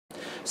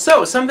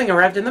So, something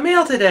arrived in the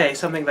mail today,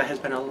 something that has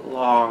been a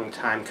long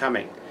time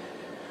coming.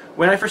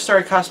 When I first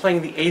started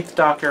cosplaying the 8th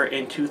Doctor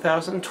in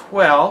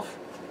 2012,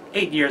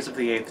 8 years of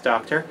the 8th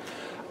Doctor,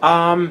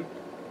 I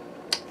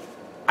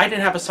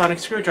didn't have a sonic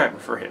screwdriver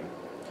for him.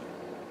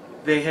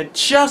 They had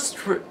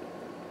just well,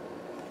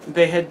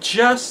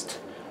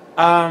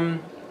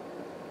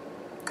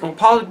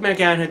 Paul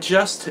McGann had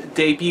just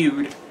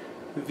debuted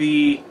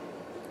the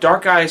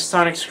Dark Eyes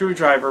sonic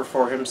screwdriver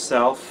for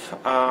himself,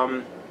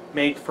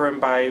 made for him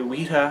by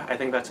Weta. I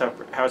think that's how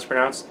it's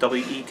pronounced,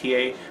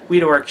 W-E-T-A,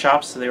 Weta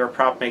Workshops. So they were a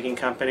prop making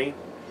company,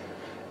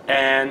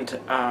 and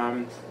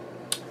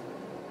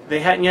they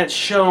hadn't yet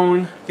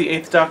shown the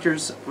 8th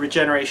Doctor's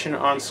regeneration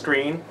on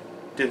screen.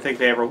 Didn't think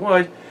they ever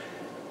would.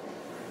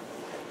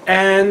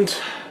 And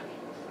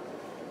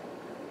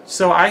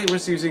so I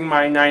was using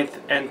my 9th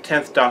and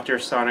 10th Doctor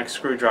sonic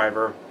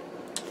screwdriver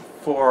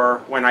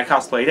for when I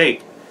cosplayed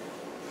 8.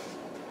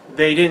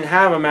 They didn't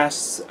have a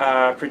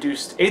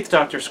mass-produced 8th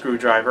Doctor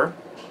screwdriver.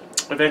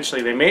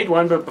 Eventually they made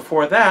one, but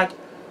before that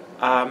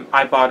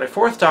I bought a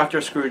 4th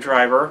Doctor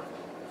screwdriver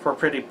for a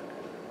pretty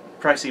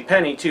pricey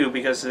penny too,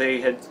 because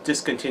they had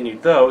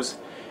discontinued those,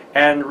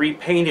 and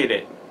repainted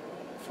it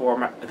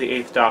for the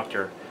 8th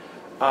Doctor.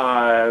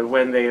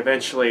 When they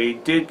eventually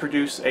did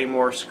produce a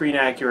more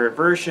screen-accurate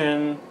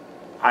version,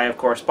 I of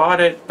course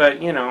bought it,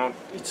 but you know,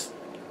 it's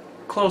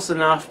close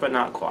enough, but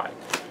not quite.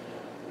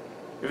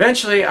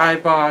 Eventually I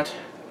bought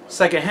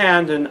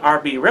second-hand an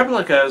RB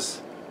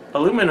Replica's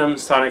aluminum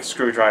sonic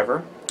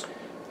screwdriver,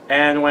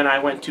 and when I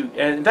went to,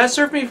 and that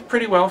served me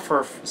pretty well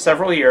for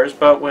several years,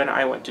 but when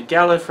I went to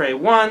Gallifrey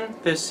 1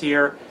 this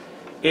year,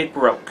 it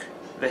broke.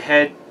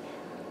 The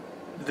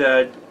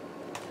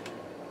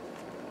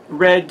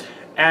red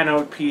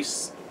anode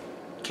piece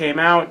came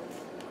out,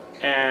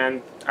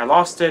 and I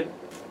lost it,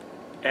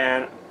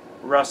 and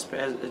Russ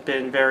has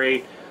been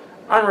very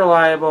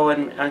unreliable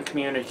and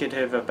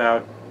uncommunicative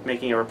about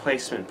making a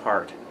replacement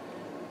part.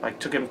 Like,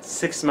 took him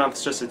 6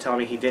 months just to tell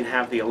me he didn't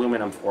have the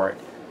aluminum for it.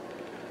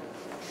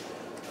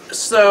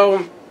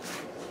 So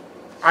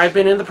I've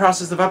been in the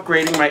process of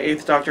upgrading my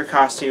 8th Doctor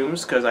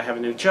costumes because I have a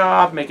new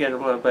job, making a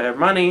little better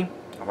money,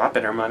 a lot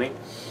better money.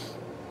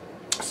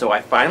 So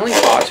I finally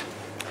bought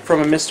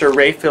from a Mr.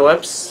 Ray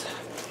Phillips.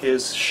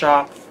 His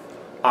shop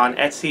on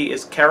Etsy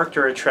is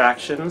Character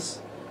Attractions.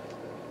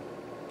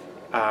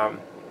 I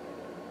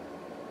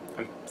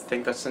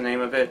think that's the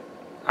name of it.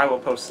 I will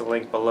post the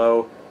link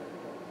below.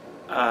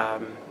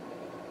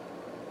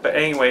 But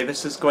anyway,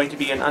 this is going to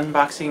be an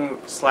unboxing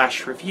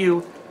 /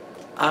 review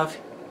of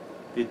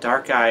the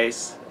Dark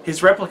Eyes,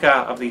 his replica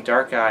of the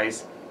Dark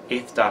Eyes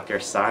 8th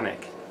Doctor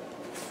Sonic.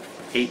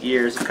 8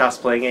 years of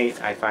cosplaying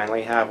 8, I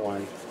finally have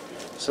one.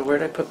 So where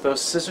did I put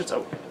those scissors?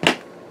 Oh,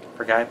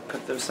 forgot I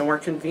put them somewhere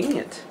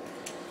convenient.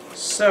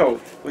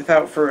 So,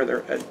 without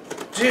further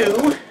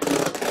ado,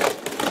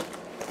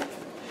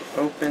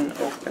 open.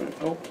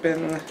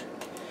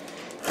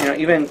 You know,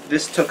 even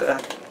this took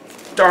a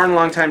darn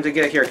long time to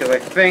get here, because I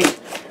think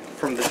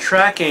from the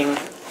tracking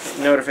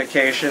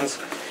notifications,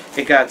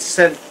 it got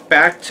sent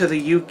back to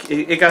the UK.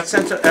 It got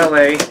sent to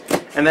LA,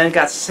 and then it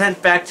got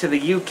sent back to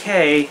the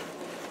UK,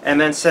 and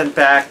then sent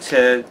back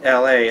to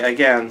LA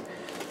again.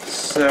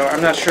 So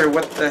I'm not sure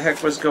what the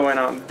heck was going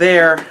on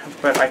there,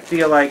 but I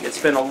feel like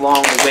it's been a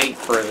long wait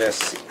for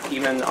this,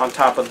 even on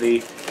top of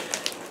the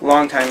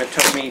long time it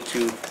took me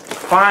to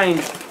find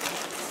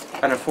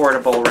an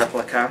affordable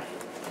replica.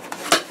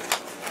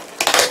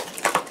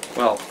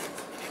 Well,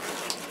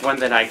 one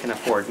that I can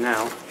afford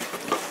now.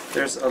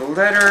 There's a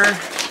letter.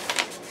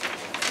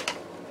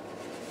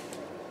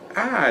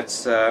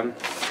 It's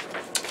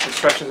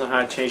instructions on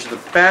how to change the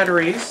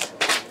batteries.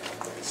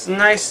 It's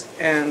nice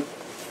and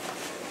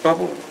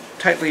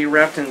tightly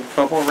wrapped in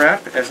bubble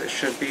wrap, as it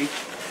should be.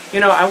 You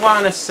know, I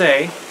want to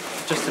say,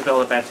 just to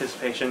build up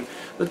anticipation,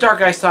 the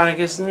Dark Eye Sonic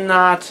is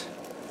not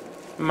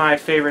my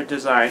favorite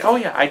design. Oh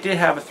yeah, I did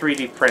have a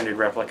 3D printed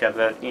replica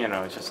that, you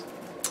know, just,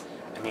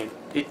 I mean,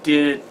 it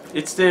did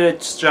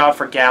its job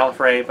for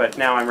Gallifrey, but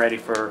now I'm ready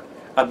for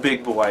a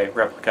big boy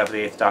replica of the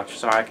 8th Doctor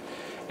Sonic,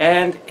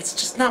 and it's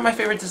just not my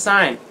favorite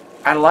design.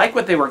 I like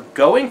what they were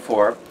going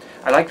for.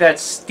 I like that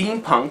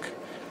steampunk.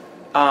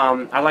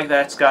 I like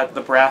that it's got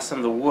the brass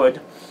and the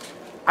wood.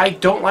 I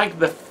don't like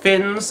the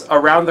fins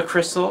around the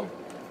crystal.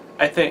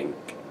 I think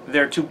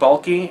they're too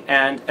bulky,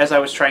 and as I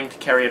was trying to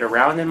carry it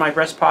around in my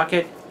breast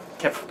pocket, it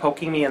kept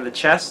poking me in the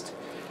chest.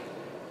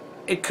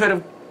 It could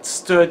have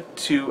stood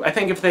to, I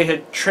think if they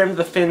had trimmed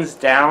the fins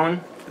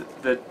down,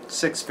 the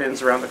 6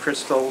 fins around the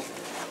crystal,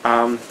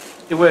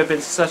 it would have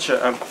been such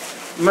a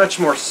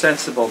much more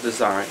sensible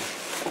design.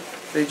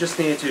 They just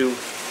needed to,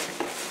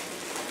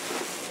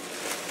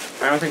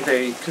 I don't think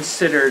they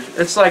considered,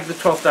 it's like the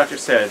 12th Doctor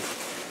said,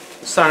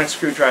 sonic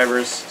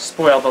screwdrivers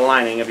spoil the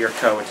lining of your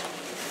coat.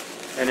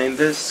 And in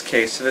this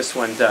case, this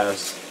one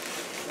does.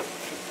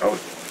 Oh,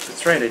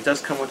 that's right, it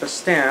does come with a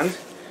stand.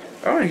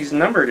 Oh, and he's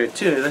numbered it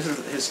too. This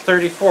is his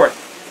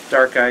 34th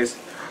Dark Eyes.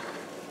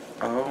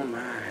 Oh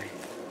my.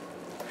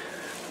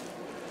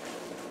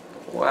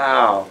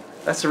 Wow,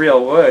 that's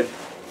real wood.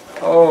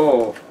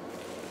 Oh.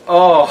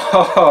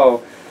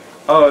 Oh,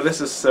 oh, this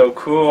is so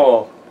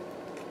cool.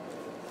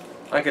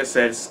 Like I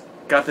said, it's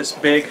got these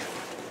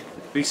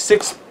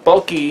 6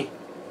 bulky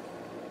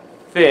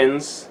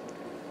fins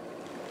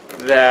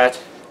that,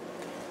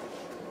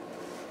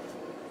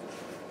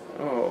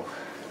 oh,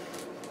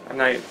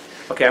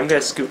 okay, I'm going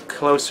to scoot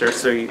closer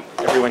so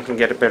everyone can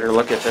get a better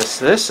look at this.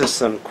 This is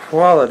some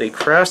quality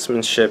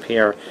craftsmanship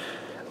here.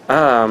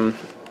 I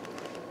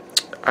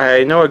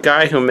know a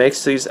guy who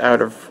makes these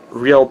out of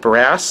real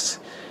brass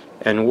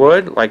and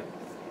wood. Like,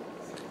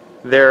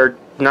 they're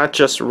not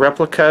just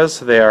replicas,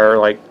 they are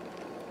like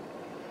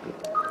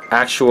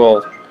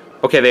actual,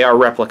 okay, they are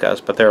replicas,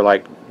 but they're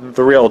like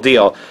the real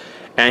deal.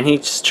 And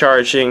he's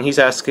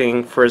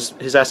asking for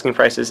his asking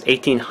price is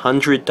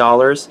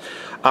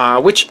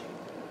 $1,800, which,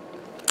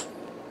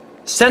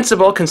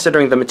 sensible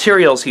considering the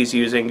materials he's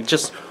using,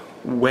 just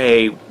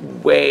way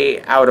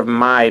out of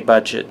my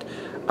budget.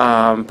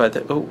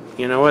 Oh,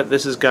 you know what?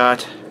 This has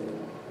got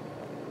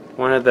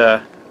one of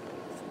the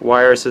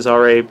wires is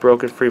already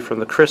broken free from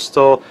the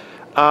crystal.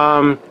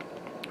 Well,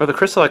 the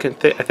crystal I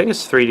think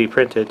it's 3D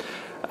printed.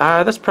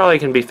 That's probably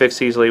can be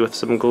fixed easily with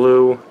some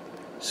glue,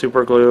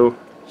 super glue,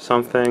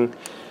 something.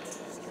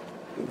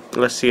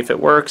 Let's see if it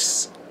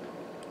works.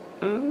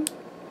 Ooh,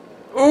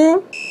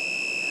 ooh,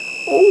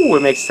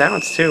 it makes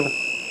sounds too.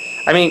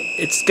 I mean,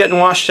 it's getting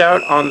washed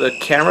out on the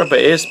camera, but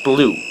it is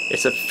blue.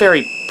 It's a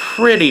very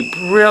pretty,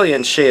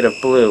 brilliant shade of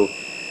blue.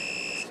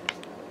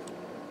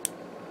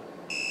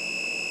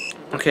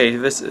 Okay,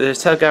 this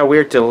got a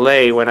weird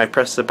delay when I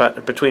press the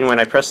button, between when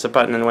I press the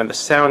button and when the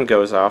sound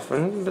goes off.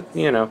 But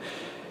you know,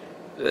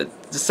 the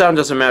sound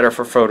doesn't matter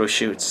for photo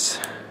shoots.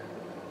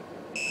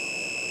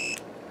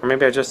 Or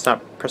maybe I just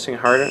stopped pressing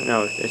harder.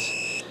 No,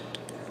 it's.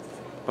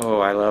 Oh,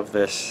 I love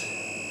this.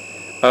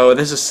 Oh,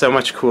 this is so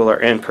much cooler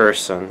in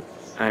person.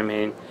 I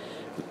mean,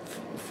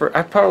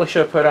 I probably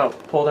should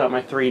have pulled out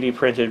my 3D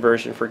printed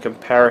version for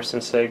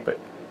comparison's sake, but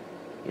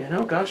you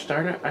know, gosh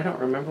darn it, I don't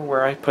remember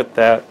where I put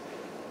that.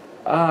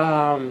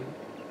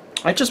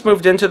 I just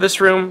moved into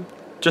this room,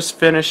 just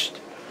finished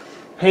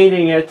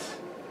painting it.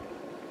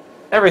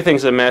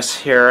 Everything's a mess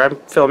here. I'm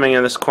filming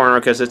in this corner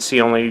because it's the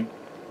only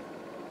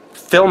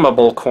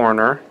filmable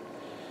corner.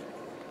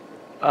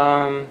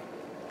 No,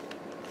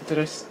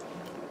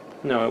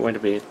 it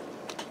wouldn't be.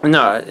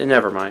 No,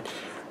 never mind.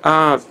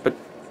 But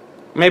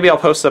maybe I'll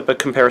post up a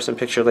comparison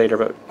picture later,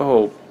 but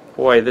oh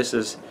boy, this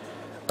is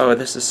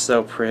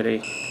so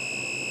pretty.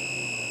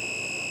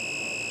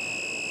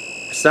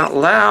 It's not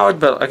loud,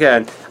 but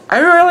again, I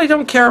really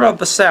don't care about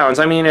the sounds.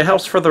 I mean, it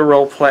helps for the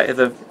roleplay,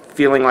 the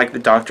feeling like the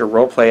Doctor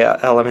roleplay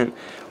element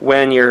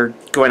when you're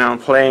going out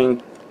and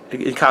playing,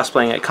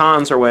 cosplaying at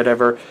cons or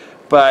whatever,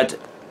 but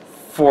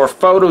for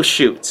photo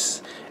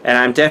shoots, and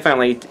I'm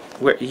definitely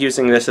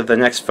using this at the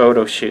next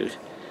photo shoot,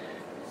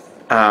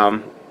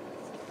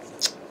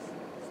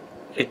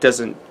 it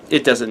doesn't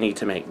need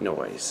to make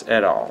noise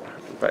at all.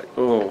 But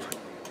oh,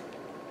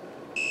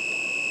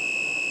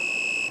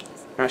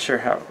 not sure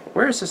how.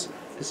 Where is this?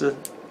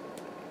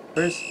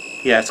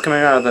 Yeah, it's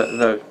coming out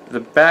of the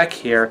back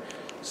here.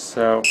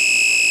 So I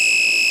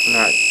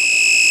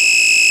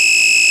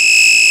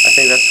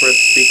think that's where the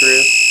speaker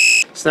is.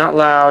 It's not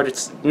loud.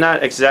 It's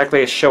not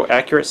exactly a show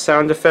accurate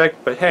sound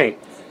effect, but hey,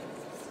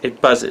 it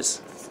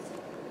buzzes.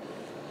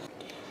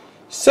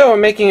 So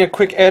I'm making a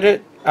quick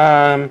edit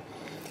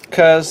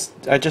because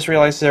I just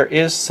realized there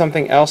is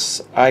something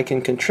else I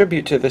can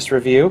contribute to this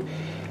review.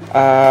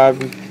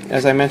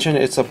 As I mentioned,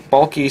 it's a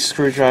bulky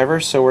screwdriver,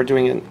 so we're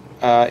doing an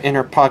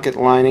inner pocket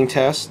lining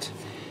test.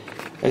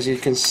 As you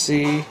can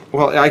see,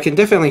 well, I can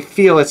definitely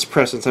feel its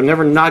presence. I'm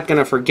never not going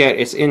to forget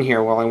it's in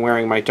here while I'm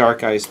wearing my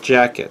Dark Eyes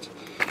jacket.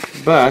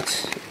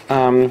 But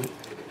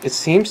it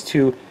seems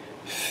to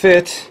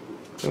fit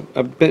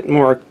a bit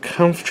more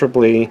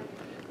comfortably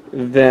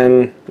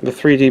than the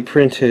 3D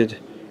printed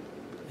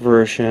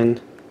version.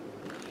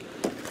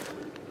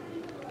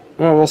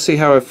 Well, we'll see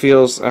how it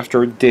feels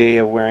after a day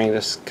of wearing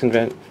this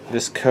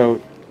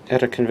coat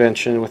at a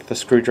convention with the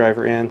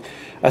screwdriver in,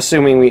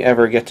 assuming we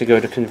ever get to go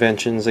to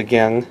conventions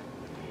again.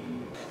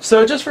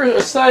 So just for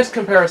a size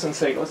comparison's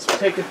sake, let's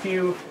take a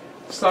few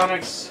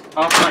Sonics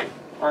off my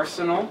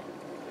arsenal.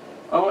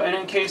 Oh, and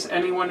in case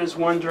anyone is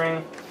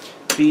wondering,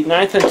 the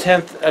 9th and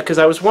 10th, because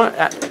I was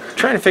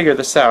trying to figure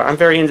this out. I'm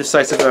very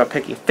indecisive about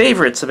picking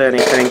favorites of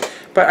anything,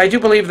 but I do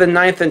believe the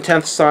 9th and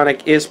 10th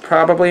Sonic is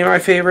probably my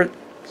favorite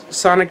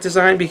Sonic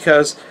design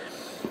because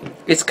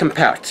it's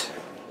compact.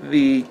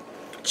 The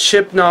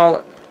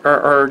Chibnall,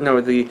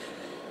 the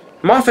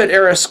Moffat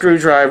era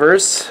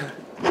screwdrivers,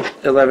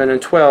 11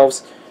 and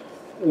 12s,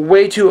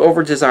 way too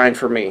over-designed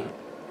for me.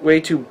 Way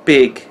too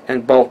big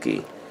and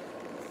bulky.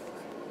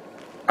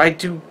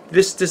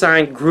 This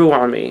design grew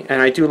on me,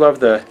 and I do love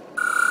the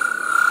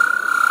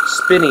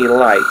spinny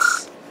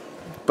lights,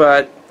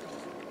 but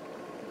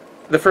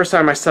the first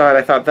time I saw it,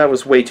 I thought that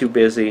was way too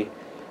busy.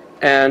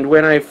 And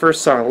when I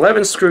first saw an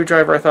 11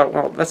 screwdriver, I thought,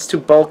 well, that's too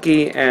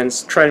bulky and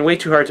trying way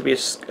too hard to be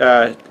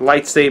a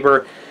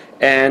lightsaber,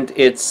 and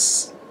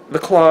the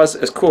claws,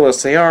 as cool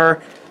as they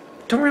are,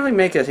 don't really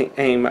make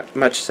any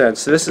much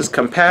sense. So this is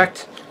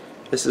compact,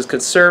 this is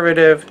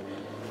conservative,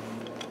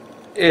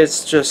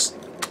 it's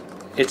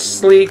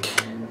sleek,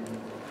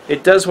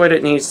 it does what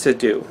it needs to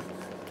do.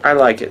 I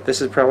like it.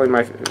 This is probably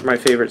my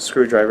favorite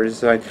screwdriver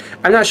design.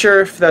 I'm not sure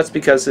if that's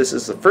because this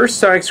is the first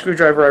sonic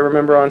screwdriver I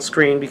remember on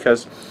screen,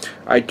 because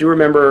I do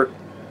remember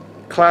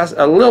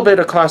a little bit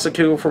of Classic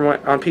 2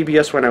 on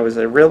PBS when I was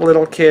a real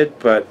little kid,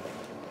 but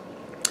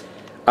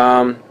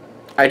I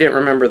didn't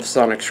remember the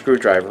sonic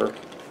screwdriver.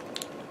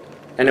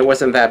 And it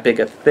wasn't that big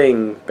a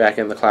thing back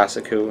in the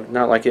Classic Who,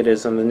 not like it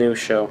is on the new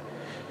show.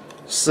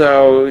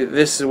 So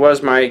this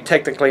was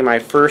technically my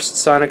first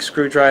sonic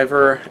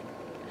screwdriver.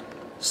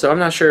 So I'm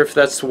not sure if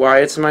that's why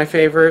it's my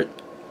favorite,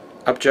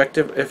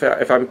 objective,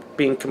 if I'm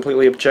being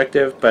completely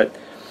objective, but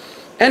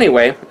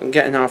anyway, I'm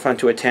getting off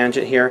onto a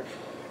tangent here.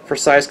 For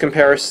size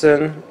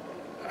comparison,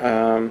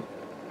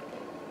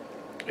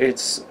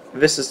 this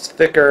is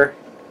thicker,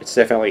 it's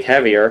definitely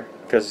heavier,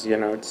 because, you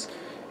know, it's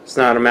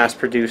not a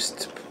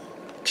mass-produced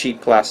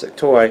cheap plastic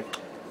toy.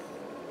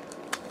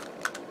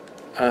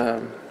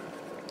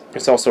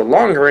 It's also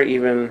longer,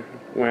 even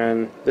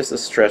when this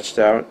is stretched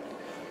out,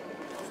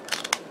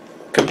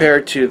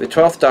 compared to the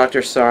 12th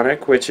Doctor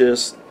Sonic, which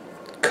is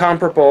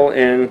comparable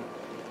in,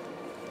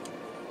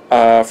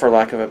 for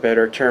lack of a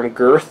better term,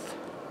 girth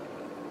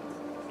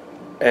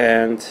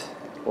and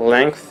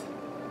length.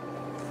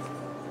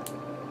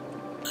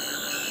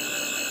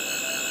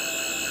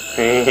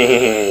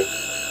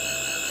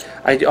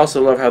 I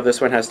also love how this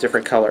one has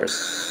different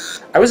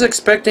colors. I was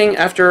expecting,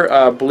 after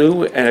a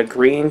blue and a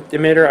green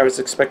emitter, I was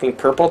expecting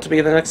purple to be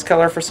the next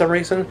color for some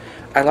reason.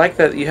 I like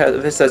that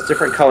this has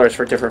different colors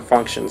for different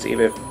functions,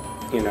 even if,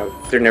 you know,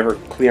 they're never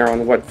clear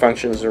on what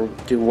functions or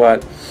do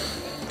what.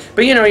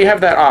 But, you know, you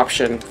have that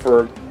option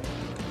for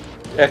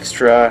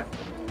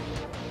extraness.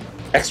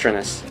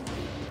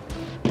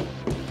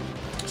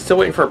 Still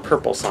waiting for a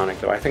purple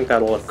Sonic, though. I think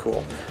that'll look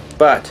cool.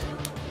 But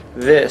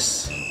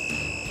this,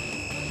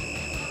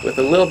 with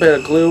a little bit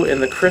of glue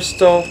in the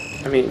crystal,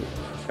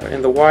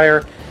 in the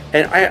wire,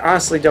 and I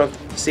honestly don't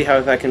see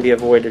how that can be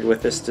avoided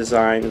with this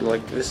design.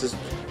 Like, this is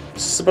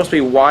supposed to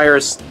be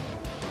wires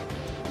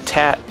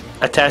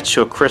attached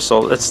to a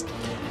crystal. It's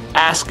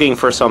asking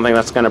for something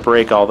that's going to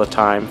break all the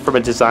time from a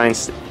design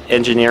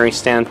engineering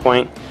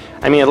standpoint.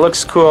 I mean, it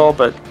looks cool,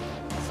 but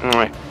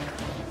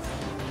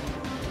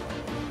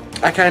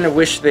I kind of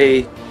wish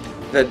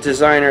that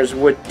designers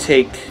would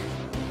take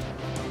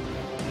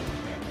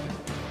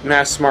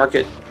mass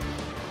market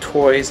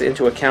toys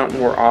into account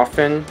more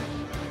often,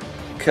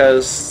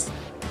 because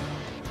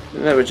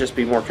that would just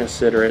be more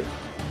considerate.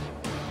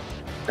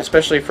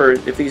 Especially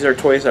if these are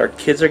toys that our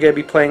kids are going to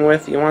be playing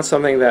with, you want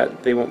something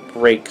that they won't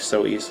break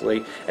so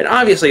easily. And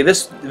obviously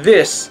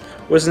this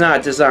was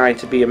not designed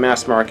to be a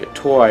mass market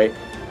toy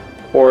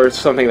or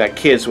something that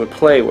kids would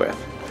play with.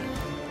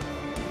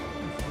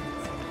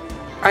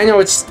 I know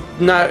it's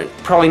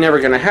probably never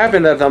going to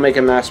happen that they'll make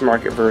a mass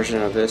market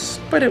version of this,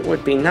 but it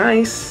would be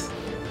nice.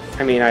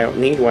 I mean, I don't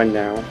need one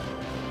now,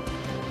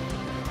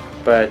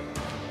 but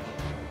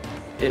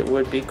it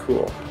would be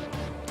cool.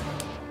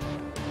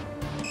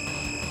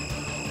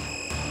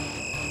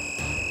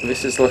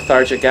 This is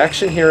Lethargic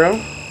Action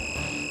Hero,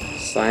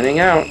 signing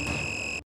out.